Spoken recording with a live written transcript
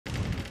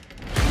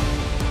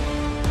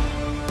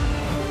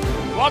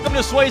Welcome to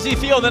Swayze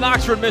Field in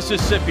Oxford,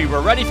 Mississippi.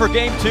 We're ready for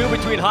Game 2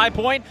 between High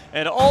Point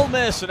and Ole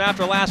Miss. And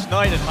after last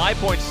night, at High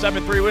Point's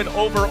 7-3 win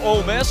over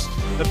Ole Miss,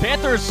 the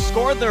Panthers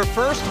scored their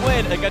first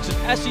win against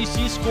an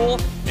SEC school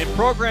in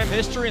program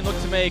history and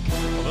look to make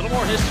a little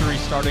more history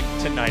starting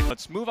tonight.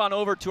 Let's move on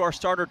over to our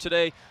starter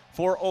today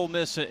for Ole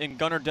Miss in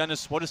Gunnar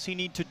Dennis. What does he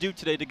need to do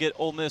today to get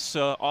Ole Miss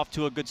off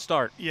to a good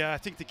start? Yeah, I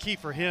think the key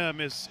for him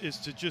is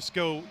to just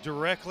go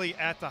directly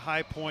at the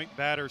High Point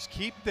batters.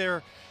 Keep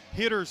their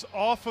hitters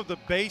off of the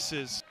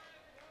bases.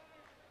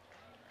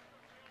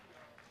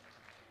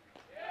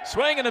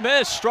 Swing and a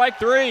miss, strike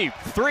three.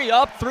 3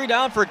 up, 3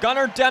 down for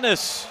Gunnar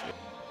Dennis.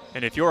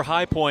 And if you're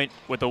High Point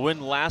with a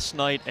win last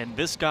night and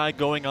this guy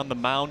going on the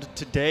mound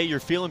today, you're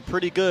feeling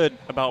pretty good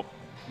about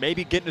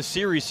maybe getting a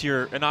series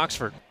here in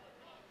Oxford.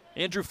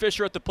 Andrew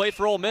Fisher at the plate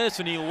for Ole Miss,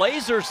 and he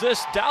lasers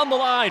this down the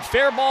line.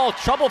 Fair ball,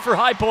 trouble for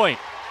High Point.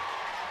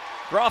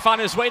 Groff on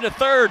his way to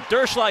third.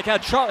 Derschlag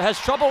has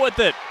trouble with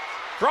it.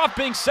 Groff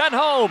being sent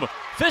home.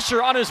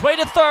 Fisher on his way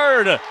to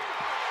third.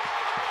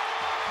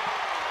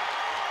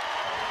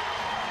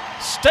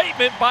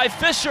 Statement by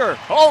Fisher.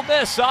 Ole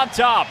Miss on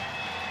top.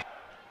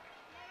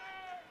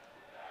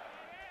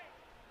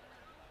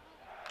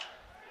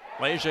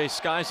 Leger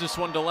skies this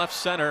one to left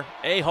center.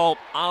 Aholdt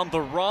on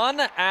the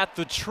run at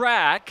the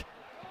track.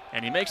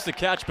 And he makes the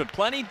catch, but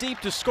plenty deep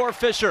to score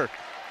Fisher.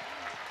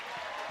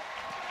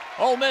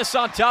 Ole Miss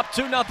on top,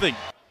 2-0.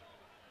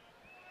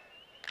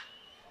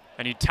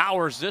 And he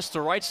towers this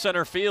to right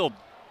center field.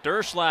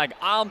 Derschlag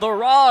on the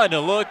run,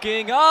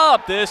 looking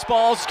up. This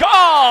ball's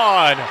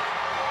gone.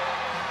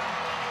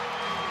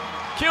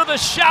 Cue the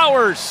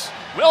showers.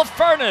 Will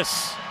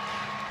Furnace.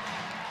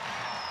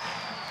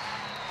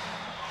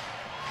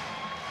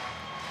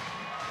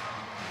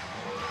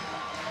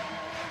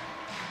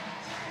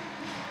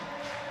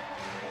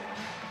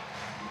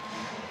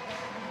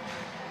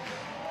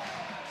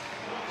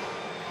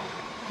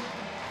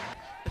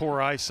 Poor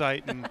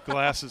eyesight and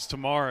glasses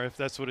tomorrow if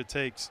that's what it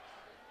takes.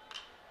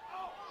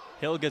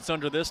 Hill gets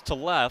under this to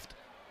left,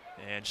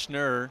 and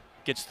Schnurr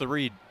gets the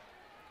read.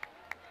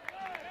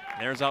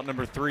 There's out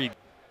number 3.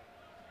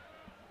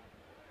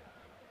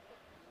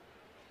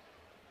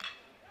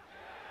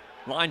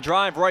 Line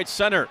drive right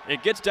center.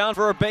 It gets down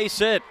for a base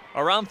hit.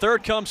 Around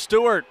third comes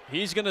Stewart.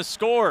 He's going to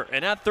score,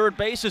 and at third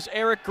base is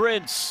Eric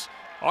Grintz.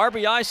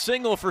 RBI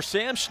single for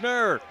Sam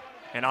Schnurr,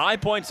 and High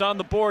Point's on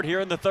the board here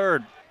in the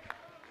third.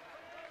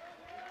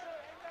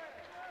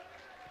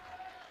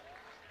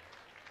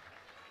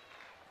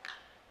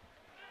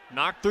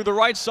 Knocked through the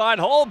right side,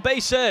 home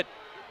base hit.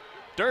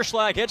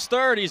 Derschlag hits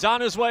third, he's on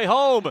his way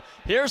home.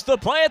 Here's the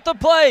play at the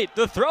plate,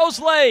 the throw's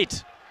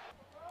late.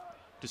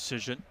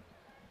 Decision,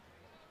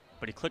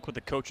 but he clicked with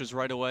the coaches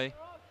right away.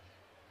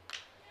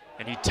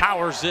 And he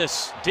towers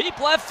this, deep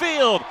left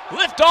field.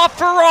 Lift off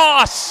for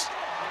Ross,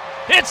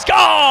 it's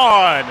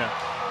gone.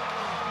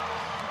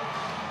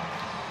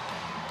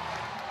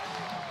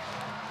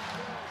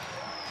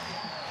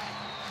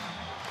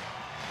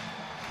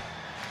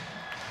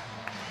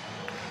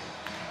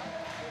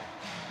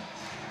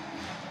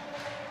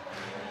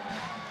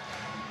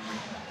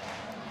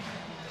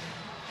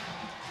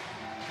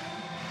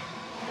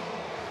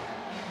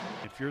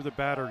 If you're the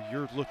batter,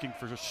 you're looking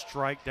for a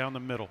strike down the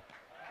middle.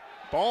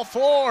 Ball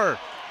 4.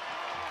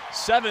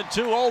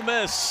 7-2 Ole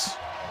Miss.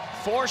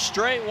 4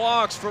 straight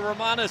walks for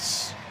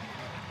Romanis.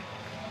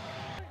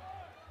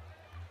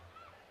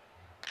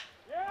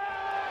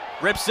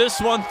 Rips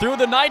this one through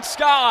the night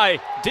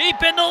sky.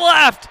 Deep into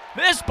left.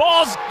 This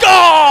ball's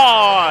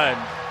gone.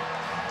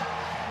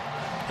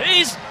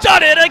 He's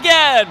done it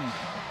again.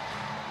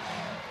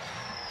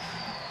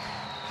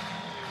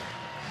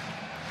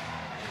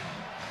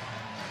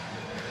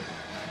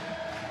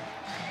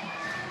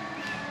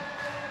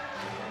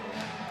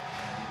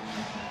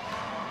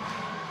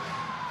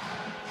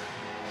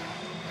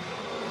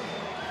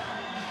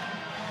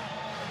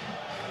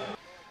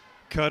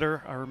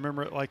 Cutter, I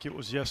remember it like it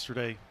was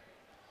yesterday.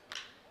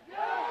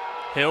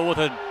 Hill with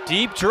a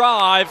deep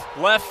drive,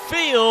 left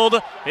field.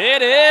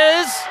 It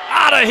is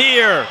out of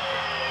here.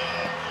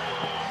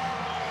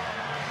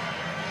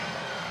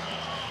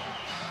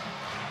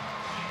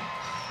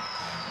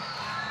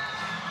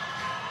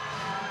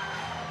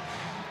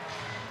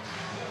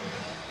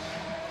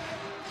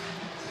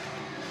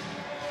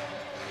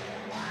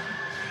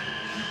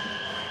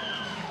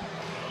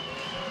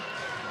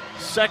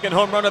 Second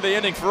home run of the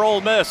inning for Ole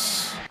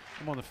Miss.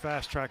 I'm on the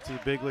fast track to the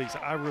big leagues.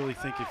 I really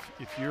think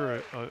if you're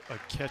a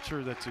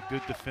catcher that's a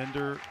good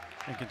defender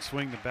and can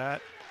swing the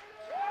bat.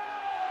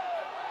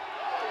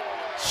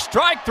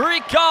 Strike 3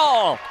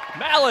 call.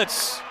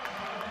 Mallets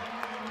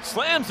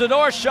slams the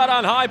door shut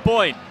on High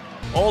Point.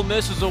 Ole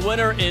Miss is a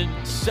winner in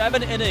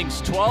 7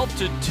 innings,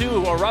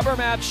 12-2. A rubber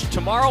match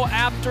tomorrow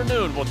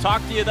afternoon. We'll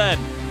talk to you then.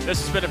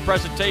 This has been a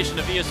presentation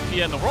of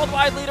ESPN, the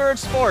worldwide leader in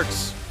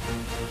sports.